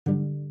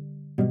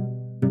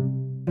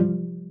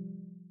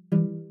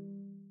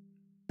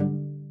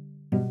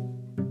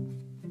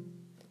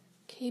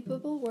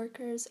Capable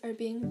workers are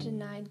being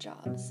denied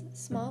jobs.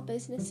 Small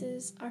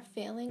businesses are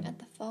failing at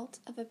the fault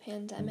of a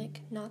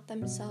pandemic, not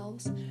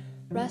themselves.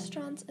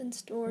 Restaurants and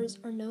stores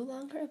are no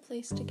longer a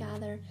place to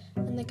gather,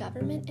 and the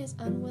government is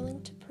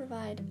unwilling to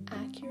provide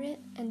accurate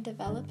and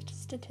developed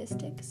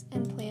statistics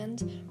and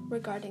plans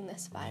regarding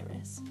this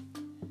virus.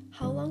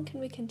 How long can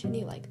we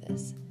continue like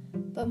this?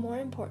 But more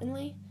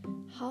importantly,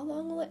 how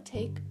long will it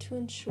take to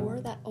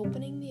ensure that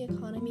opening the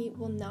economy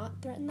will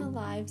not threaten the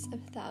lives of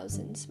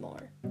thousands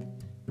more?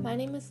 My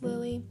name is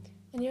Lily,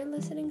 and you're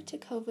listening to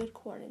COVID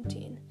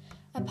Quarantine,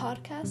 a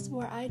podcast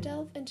where I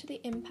delve into the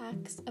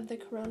impacts of the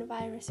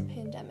coronavirus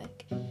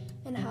pandemic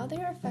and how they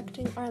are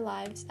affecting our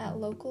lives at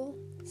local,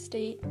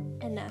 state,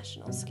 and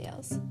national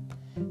scales.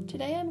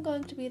 Today I'm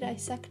going to be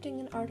dissecting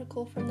an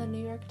article from the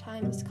New York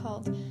Times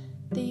called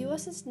 "The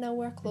U.S. is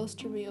Nowhere Close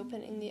to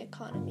Reopening the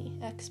Economy,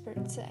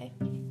 Experts Say."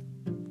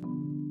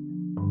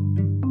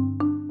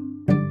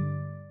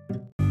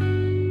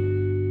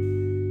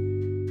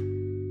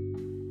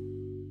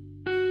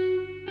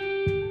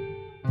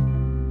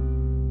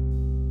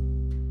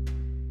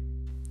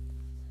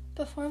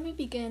 Before we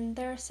begin,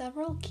 there are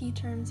several key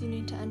terms you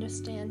need to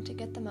understand to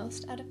get the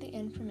most out of the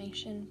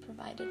information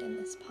provided in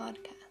this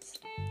podcast.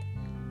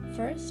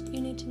 First,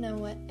 you need to know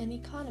what an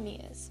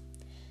economy is.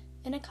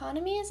 An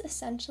economy is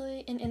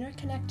essentially an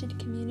interconnected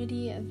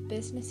community of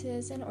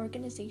businesses and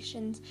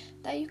organizations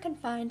that you can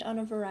find on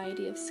a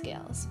variety of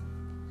scales.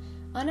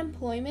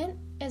 Unemployment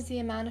is the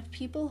amount of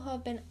people who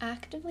have been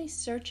actively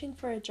searching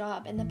for a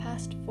job in the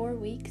past 4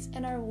 weeks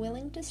and are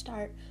willing to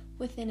start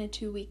within a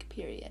 2-week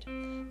period.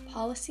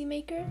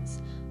 Policymakers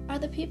are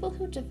the people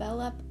who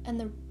develop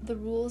the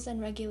rules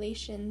and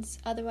regulations,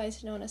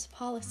 otherwise known as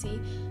policy,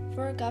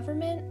 for a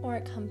government or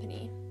a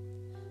company.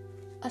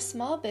 A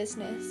small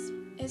business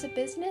is a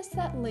business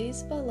that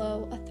lays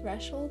below a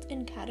threshold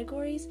in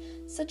categories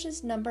such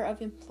as number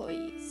of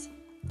employees.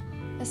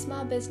 A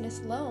small business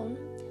loan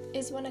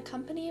is when a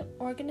company,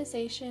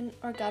 organization,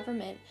 or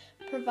government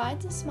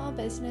provides a small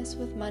business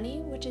with money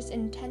which is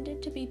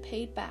intended to be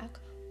paid back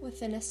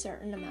within a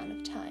certain amount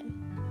of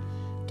time.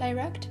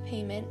 Direct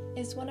payment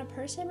is when a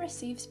person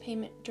receives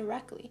payment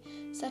directly,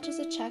 such as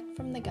a check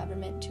from the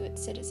government to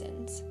its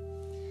citizens.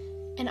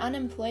 An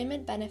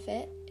unemployment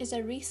benefit is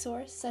a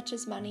resource, such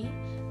as money,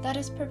 that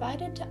is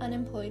provided to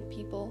unemployed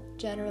people,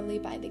 generally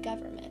by the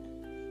government.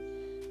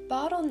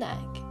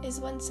 Bottleneck is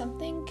when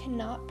something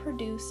cannot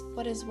produce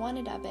what is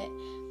wanted of it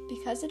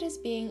because it is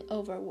being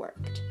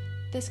overworked.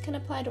 This can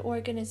apply to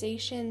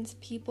organizations,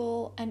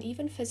 people, and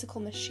even physical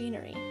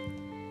machinery.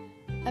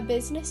 A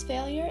business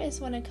failure is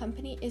when a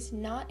company is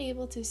not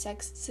able to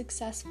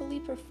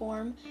successfully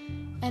perform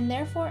and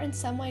therefore in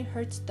some way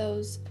hurts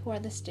those who are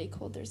the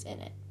stakeholders in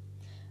it.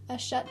 A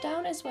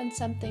shutdown is when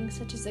something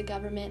such as a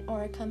government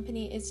or a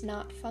company is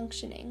not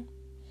functioning.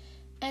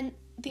 And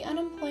the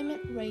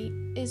unemployment rate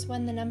is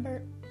when the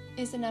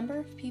number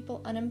of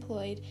people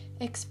unemployed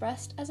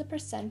expressed as a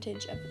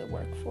percentage of the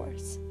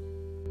workforce.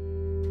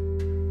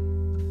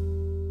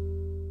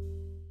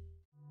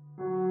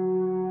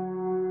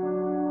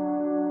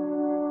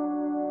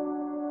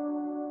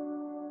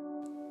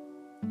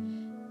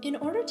 In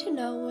order to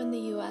know when the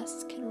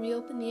U.S. can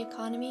reopen the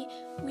economy,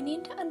 we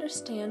need to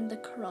understand the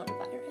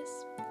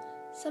coronavirus.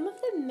 Some of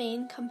the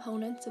main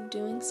components of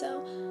doing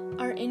so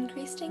are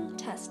increasing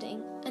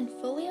testing and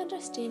fully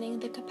understanding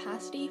the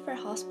capacity for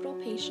hospital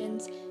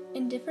patients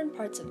in different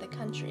parts of the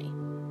country.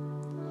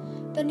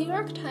 The New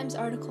York Times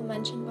article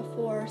mentioned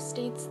before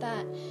states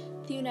that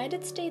the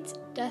United States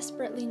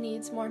desperately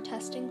needs more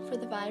testing for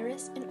the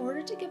virus in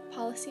order to give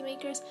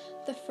policymakers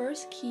the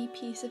first key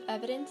piece of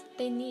evidence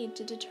they need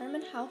to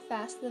determine how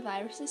fast the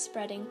virus is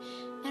spreading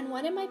and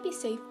when it might be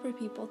safe for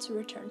people to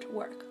return to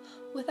work.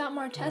 Without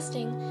more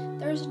testing,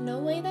 there is no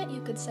way that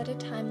you could set a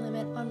time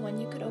limit on when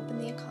you could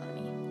open the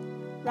economy.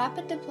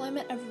 Rapid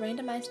deployment of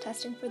randomized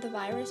testing for the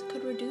virus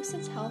could reduce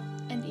its health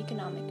and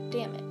economic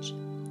damage.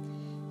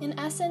 In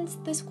essence,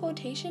 this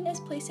quotation is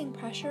placing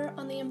pressure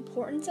on the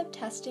importance of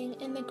testing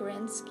in the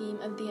grand scheme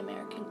of the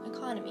American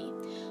economy.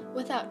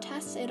 Without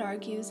tests, it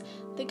argues,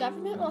 the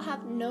government will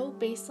have no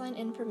baseline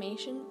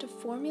information to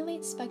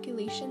formulate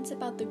speculations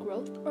about the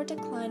growth or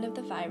decline of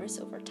the virus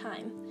over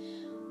time.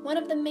 One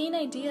of the main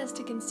ideas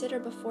to consider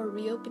before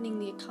reopening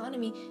the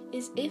economy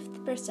is if the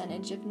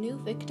percentage of new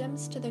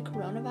victims to the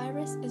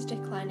coronavirus is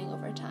declining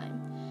over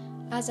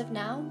time. As of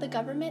now, the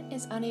government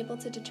is unable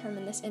to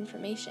determine this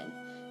information,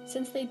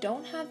 since they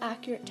don't have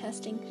accurate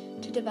testing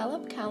to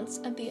develop counts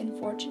of the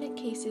unfortunate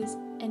cases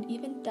and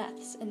even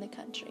deaths in the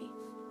country.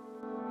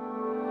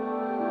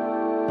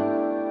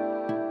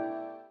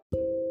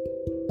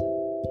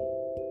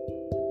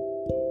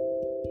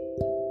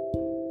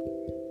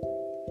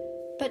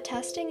 But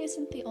testing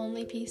isn't the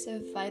only piece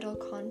of vital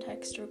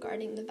context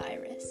regarding the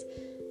virus.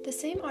 The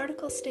same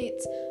article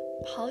states,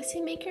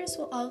 policymakers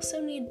will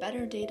also need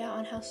better data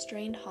on how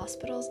strained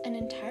hospitals and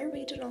entire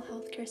regional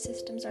healthcare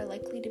systems are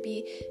likely to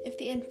be if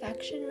the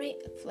infection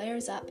rate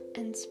flares up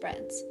and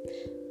spreads.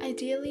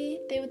 Ideally,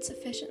 they would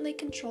sufficiently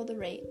control the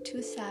rate to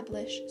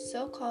establish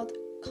so-called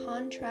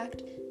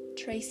contract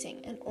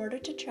tracing in order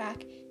to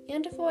track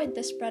and avoid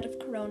the spread of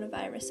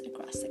coronavirus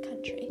across the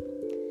country.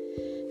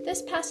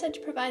 This passage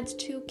provides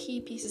two key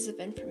pieces of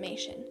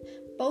information,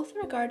 both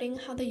regarding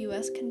how the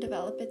U.S. can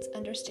develop its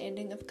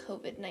understanding of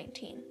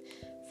COVID-19.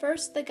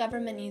 First, the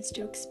government needs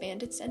to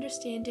expand its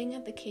understanding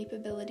of the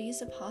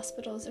capabilities of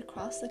hospitals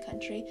across the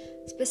country,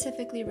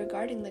 specifically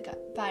regarding the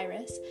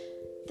virus.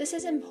 This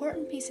is an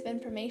important piece of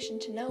information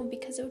to know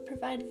because it would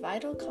provide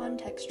vital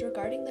context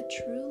regarding the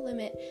true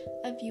limit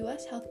of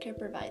U.S. healthcare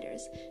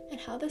providers and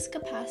how this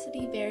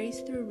capacity varies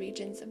through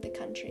regions of the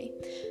country.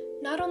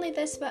 Not only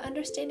this, but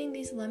understanding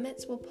these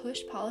limits will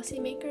push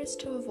policymakers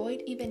to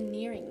avoid even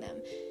nearing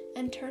them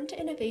and turn to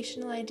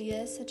innovational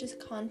ideas such as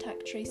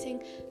contact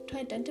tracing to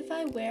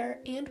identify where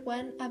and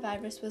when a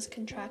virus was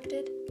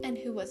contracted and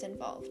who was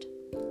involved.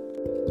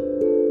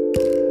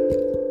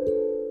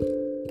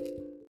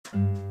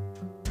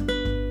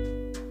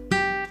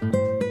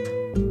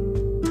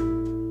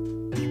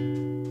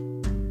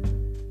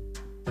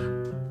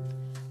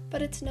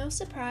 But it's no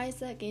surprise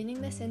that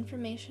gaining this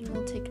information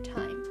will take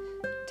time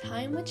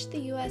which the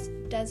U.S.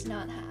 does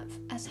not have,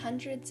 as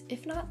hundreds,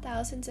 if not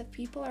thousands, of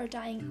people are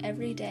dying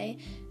every day,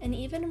 and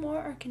even more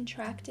are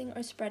contracting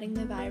or spreading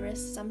the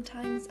virus,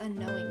 sometimes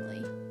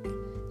unknowingly.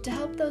 To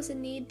help those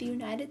in need, the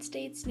United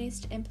States needs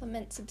to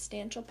implement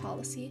substantial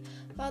policy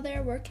while they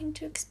are working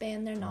to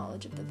expand their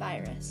knowledge of the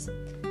virus.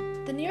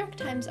 The New York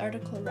Times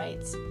article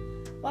writes,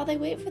 "While they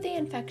wait for the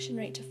infection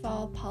rate to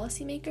fall,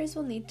 policymakers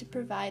will need to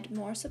provide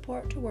more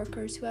support to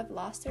workers who have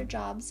lost their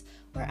jobs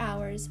or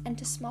hours and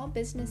to small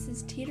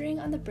businesses teetering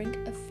on the brink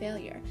of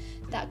failure.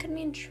 That could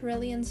mean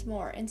trillions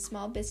more in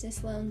small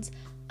business loans,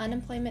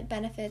 unemployment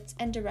benefits,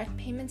 and direct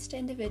payments to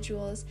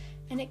individuals,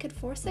 and it could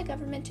force the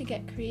government to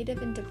get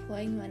creative in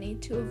deploying money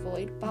to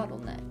avoid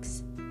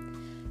bottlenecks."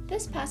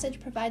 This passage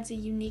provides a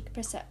unique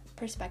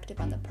perspective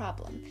on the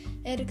problem.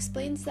 It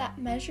explains that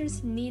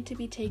measures need to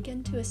be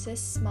taken to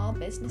assist small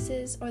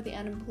businesses or the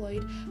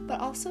unemployed,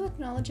 but also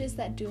acknowledges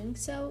that doing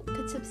so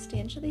could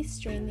substantially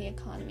strain the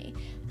economy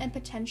and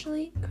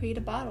potentially create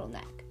a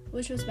bottleneck,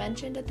 which was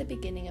mentioned at the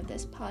beginning of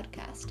this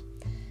podcast.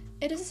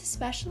 It is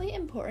especially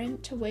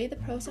important to weigh the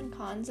pros and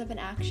cons of an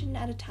action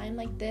at a time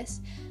like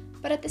this,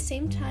 but at the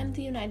same time,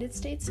 the United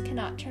States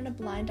cannot turn a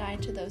blind eye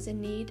to those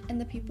in need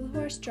and the people who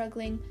are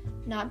struggling,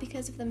 not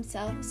because of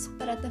themselves,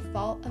 but at the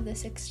fault of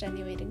this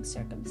extenuating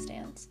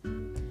circumstance.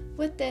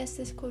 With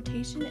this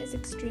quotation is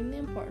extremely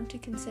important to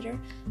consider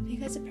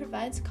because it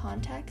provides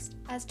context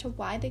as to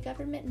why the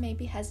government may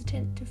be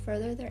hesitant to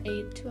further their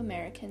aid to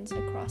Americans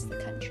across the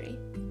country.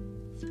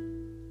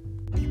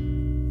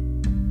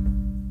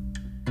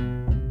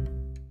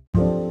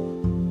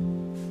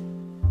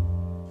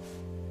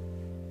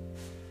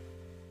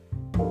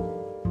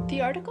 The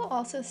article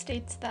also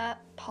states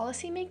that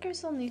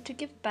policymakers will need to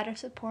give better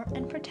support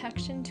and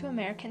protection to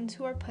Americans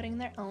who are putting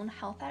their own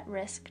health at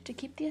risk to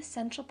keep the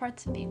essential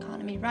parts of the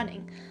economy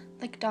running,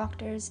 like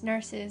doctors,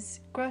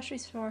 nurses, grocery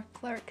store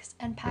clerks,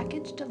 and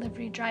package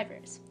delivery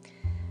drivers.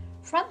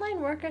 Frontline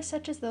workers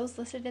such as those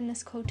listed in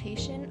this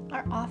quotation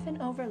are often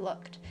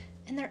overlooked,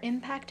 and their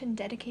impact and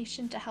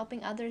dedication to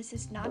helping others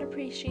is not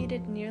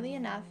appreciated nearly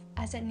enough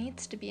as it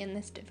needs to be in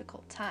this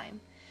difficult time.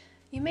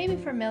 You may be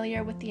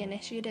familiar with the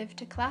initiative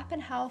to clap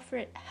and howl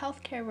for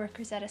healthcare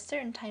workers at a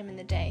certain time in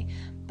the day,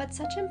 but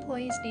such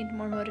employees need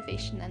more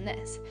motivation than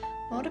this,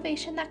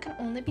 motivation that can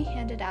only be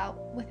handed out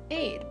with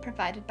aid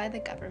provided by the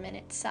government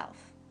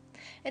itself.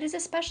 It is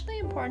especially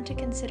important to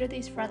consider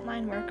these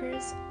frontline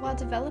workers while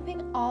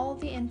developing all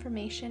the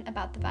information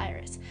about the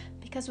virus,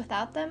 because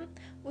without them,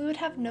 we would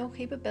have no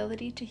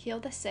capability to heal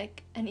the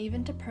sick and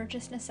even to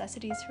purchase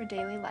necessities for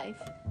daily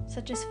life,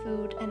 such as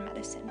food and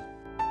medicine.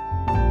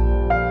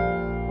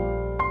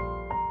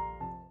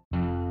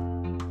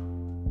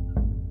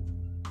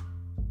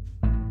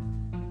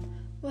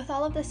 With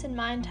all of this in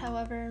mind,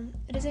 however,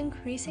 it is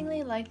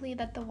increasingly likely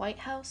that the White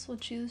House will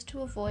choose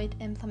to avoid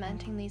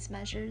implementing these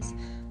measures,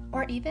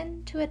 or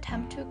even to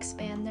attempt to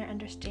expand their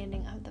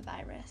understanding of the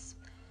virus.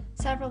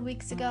 Several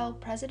weeks ago,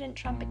 President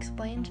Trump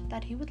explained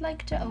that he would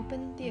like to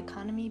open the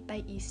economy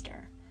by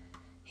Easter.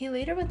 He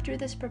later withdrew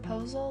this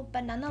proposal,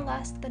 but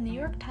nonetheless, the New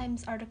York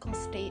Times article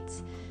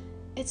states,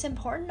 "It's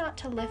important not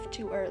to lift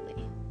too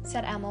early,"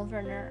 said Emil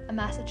Werner, a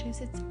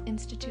Massachusetts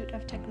Institute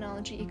of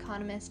Technology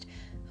economist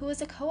who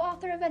was a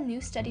co-author of a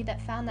new study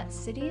that found that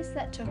cities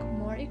that took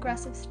more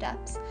aggressive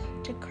steps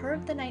to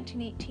curb the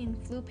 1918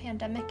 flu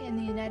pandemic in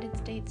the United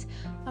States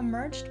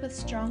emerged with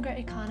stronger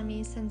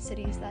economies than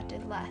cities that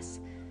did less.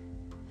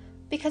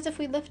 Because if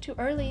we lift too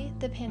early,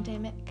 the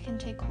pandemic can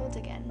take hold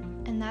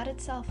again, and that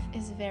itself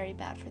is very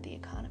bad for the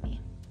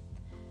economy.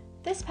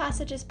 This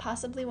passage is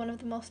possibly one of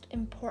the most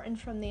important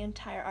from the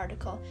entire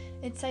article.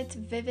 It cites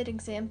vivid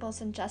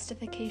examples and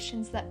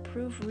justifications that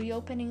prove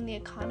reopening the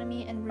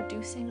economy and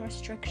reducing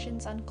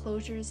restrictions on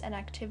closures and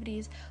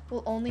activities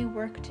will only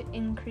work to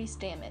increase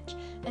damage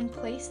and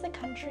place the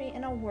country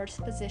in a worse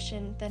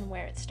position than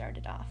where it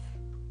started off.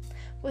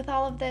 With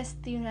all of this,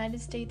 the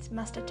United States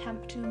must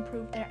attempt to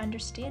improve their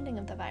understanding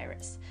of the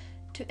virus.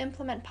 to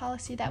implement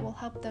policy that will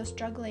help those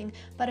struggling,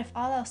 but if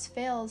all else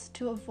fails,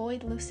 to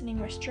avoid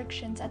loosening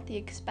restrictions at the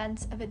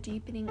expense of a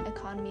deepening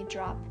economy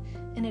drop,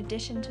 in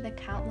addition to the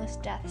countless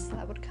deaths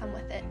that would come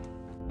with it.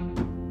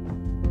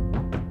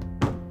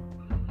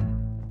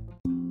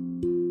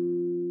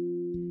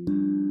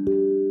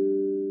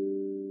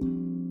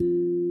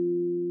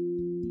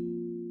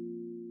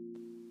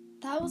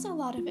 That was a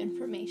lot of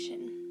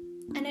information,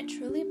 and it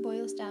truly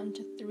boils down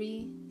to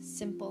 3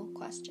 simple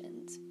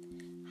questions.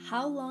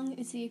 How long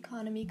is the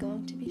economy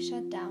going to be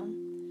shut down?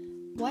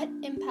 What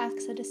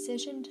impacts a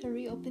decision to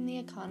reopen the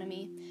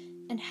economy?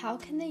 And how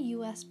can the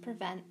U.S.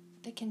 prevent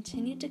the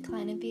continued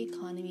decline of the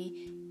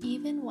economy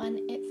even when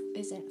it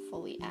isn't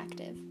fully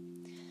active?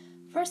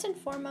 First and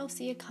foremost,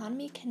 the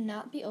economy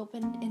cannot be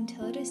opened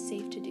until it is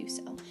safe to do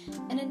so,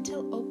 and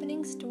until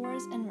opening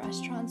stores and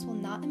restaurants will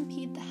not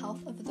impede the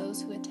health of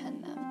those who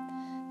attend them.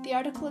 The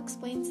article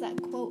explains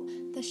that, quote,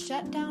 the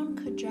shutdown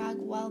could drag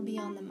well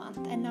beyond the month,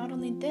 and not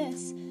only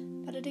this,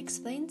 but it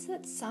explains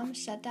that some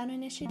shutdown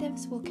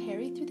initiatives will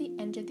carry through the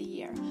end of the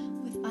year,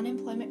 with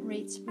unemployment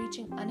rates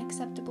reaching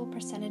unacceptable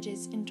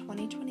percentages in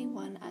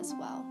 2021 as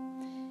well.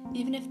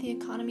 Even if the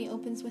economy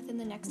opens within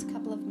the next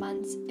couple of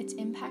months, its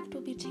impact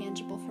will be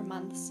tangible for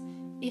months,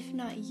 if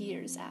not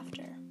years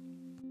after.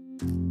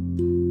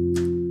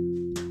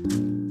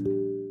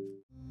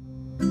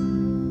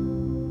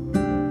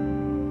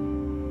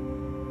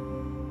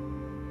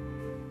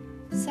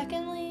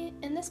 Secondly,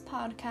 in this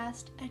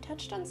podcast, I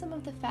touched on some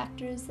of the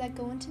factors that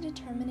go into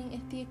determining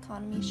if the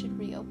economy should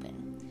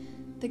reopen.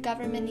 The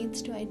government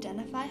needs to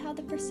identify how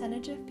the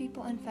percentage of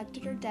people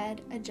infected or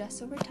dead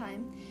adjusts over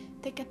time,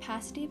 the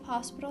capacity of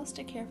hospitals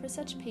to care for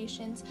such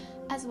patients,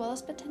 as well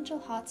as potential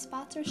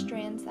hotspots or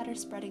strands that are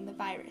spreading the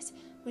virus,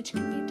 which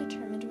can be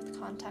determined with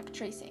contact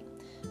tracing.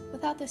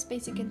 Without this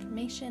basic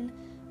information,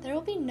 there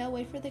will be no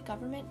way for the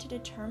government to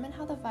determine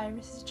how the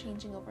virus is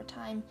changing over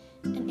time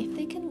and if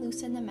they can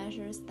loosen the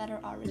measures that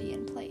are already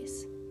in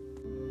place.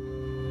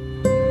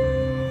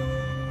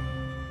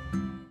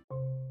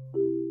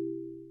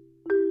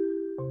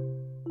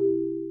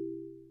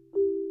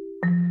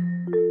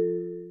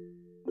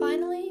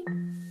 Finally,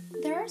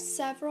 there are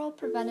several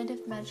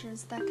preventative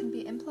measures that can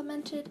be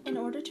implemented in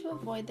order to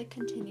avoid the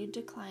continued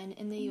decline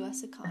in the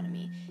U.S.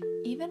 economy,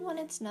 even when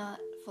it's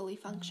not fully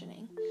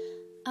functioning.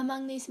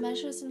 Among these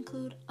measures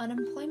include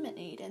unemployment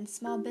aid and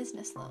small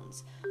business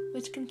loans,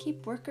 which can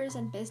keep workers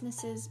and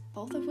businesses,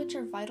 both of which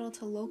are vital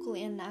to local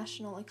and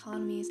national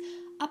economies,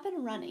 up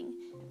and running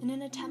in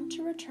an attempt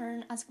to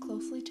return as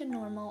closely to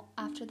normal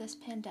after this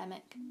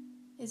pandemic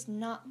is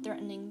not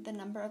threatening the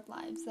number of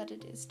lives that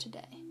it is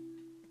today.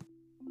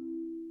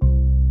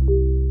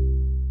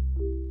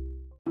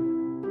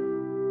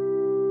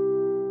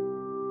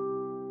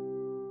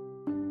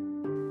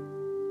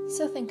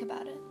 So think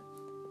about it.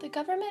 The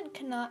government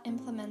cannot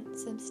implement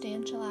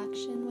substantial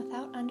action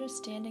without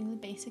understanding the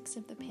basics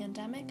of the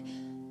pandemic,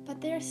 but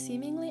they are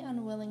seemingly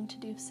unwilling to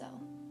do so.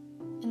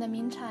 In the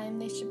meantime,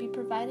 they should be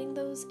providing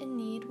those in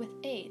need with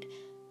aid,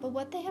 but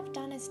what they have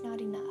done is not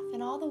enough,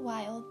 and all the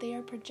while, they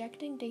are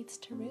projecting dates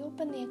to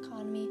reopen the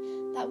economy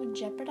that would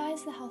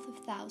jeopardize the health of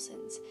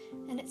thousands,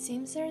 and it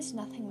seems there is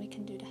nothing we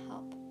can do to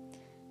help.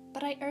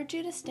 But I urge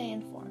you to stay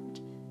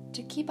informed,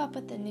 to keep up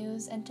with the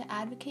news, and to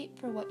advocate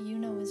for what you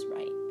know is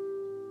right.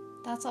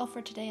 That's all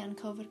for today on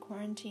COVID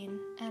quarantine,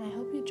 and I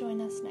hope you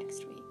join us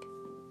next week.